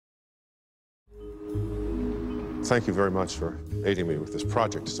Thank you very much for aiding me with this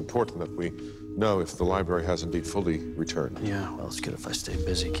project. It's important that we know if the library has indeed fully returned. Yeah, well, it's good if I stay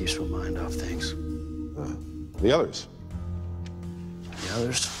busy. Keeps my mind off things. The others? The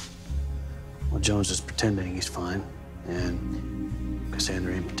others? Well, Jones is pretending he's fine, and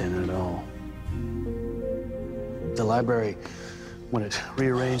Cassandra ain't pretending at all. The library, when it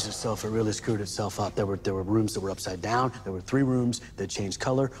rearranged itself, it really screwed itself up. There were rooms that were upside down. There were 3 rooms that changed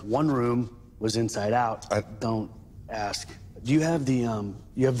color. 1 room was inside out. Don't ask. Do you have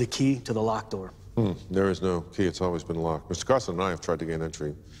the key to the locked door? There is no key. It's always been locked. Mr. Carson and I have tried to gain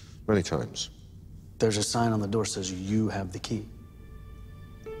entry many times. There's a sign on the door that says you have the key.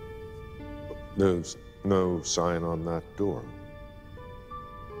 There's no sign on that door.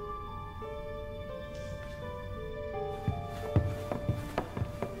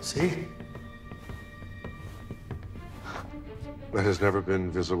 See? That has never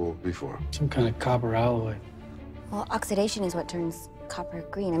been visible before. Some kind of copper alloy. Well, oxidation is what turns copper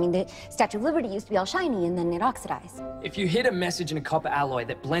green. I mean, the Statue of Liberty used to be all shiny and then it oxidized. If you hid a message in a copper alloy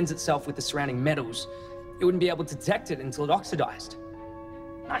that blends itself with the surrounding metals, it wouldn't be able to detect it until it oxidized.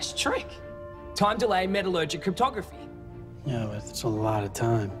 Nice trick. Time delay, metallurgic cryptography. Yeah, but it's a lot of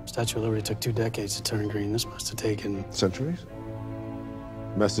time. Statue of Liberty took 2 decades to turn green. This must have taken... Centuries?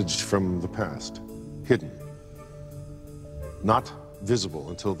 Message from the past. Hidden. Not visible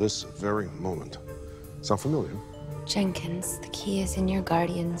until this very moment. Sound familiar? Jenkins, the key is in your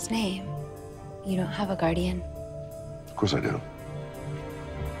guardian's name. You don't have a guardian. Of course I do.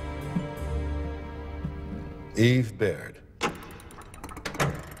 Eve Baird.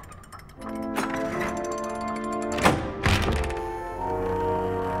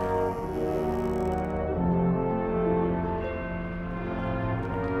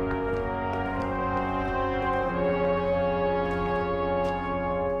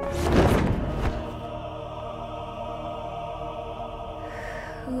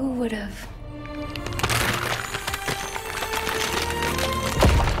 Who would have?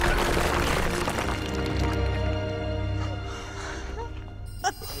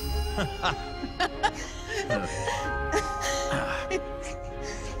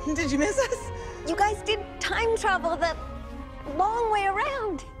 Did you miss us? You guys did time travel the long way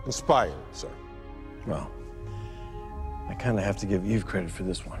around. Inspired, sir. Well, I kind of have to give Eve credit for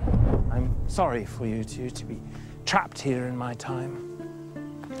this one. I'm sorry for you two to be trapped here in my time.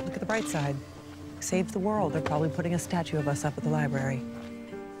 Look at the bright side. Saved the world. They're probably putting a statue of us up at the library.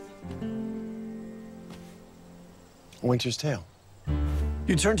 Winter's Tale.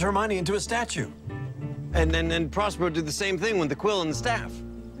 You turned Hermione into a statue. And Prospero did the same thing with the quill and the staff.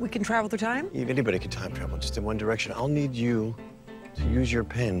 We can travel through time? Eve, anybody can time travel, just in one direction. I'll need you to use your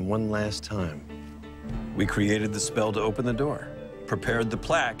pen one last time. We created the spell to open the door, prepared the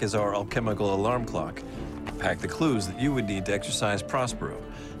plaque as our alchemical alarm clock, packed the clues that you would need to exercise Prospero.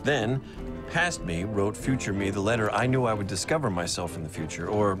 Then, past me wrote future me the letter I knew I would discover myself in the future,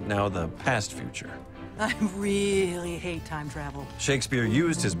 or now the past future. I really hate time travel. Shakespeare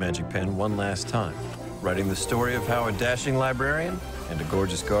used his magic pen one last time, writing the story of how a dashing librarian and a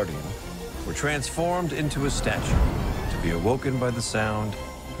gorgeous guardian were transformed into a statue to be awoken by the sound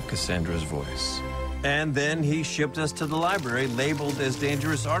of Cassandra's voice. And then he shipped us to the library labeled as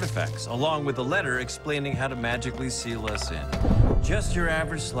dangerous artifacts, along with a letter explaining how to magically seal us in. Just your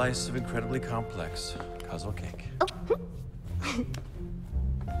average slice of incredibly complex puzzle cake.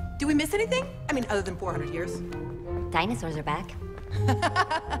 Do we miss anything? I mean, other than 400 years. Dinosaurs are back.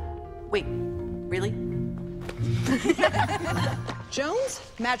 Wait, really? Jones,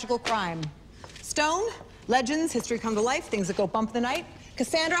 magical crime. Stone, legends, history come to life, things that go bump in the night.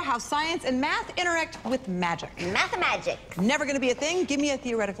 Cassandra, how science and math interact with magic. Mathemagic. Never gonna be a thing. Give me a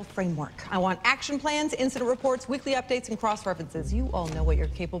theoretical framework. I want action plans, incident reports, weekly updates, and cross-references. You all know what you're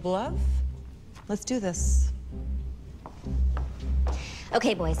capable of. Let's do this.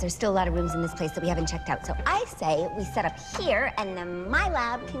 Okay, boys, there's still a lot of rooms in this place that we haven't checked out. So I say we set up here, and then my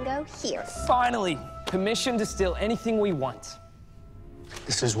lab can go here. Finally, permission to steal anything we want.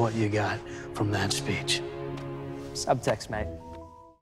 This is what you got from that speech. Subtext, mate.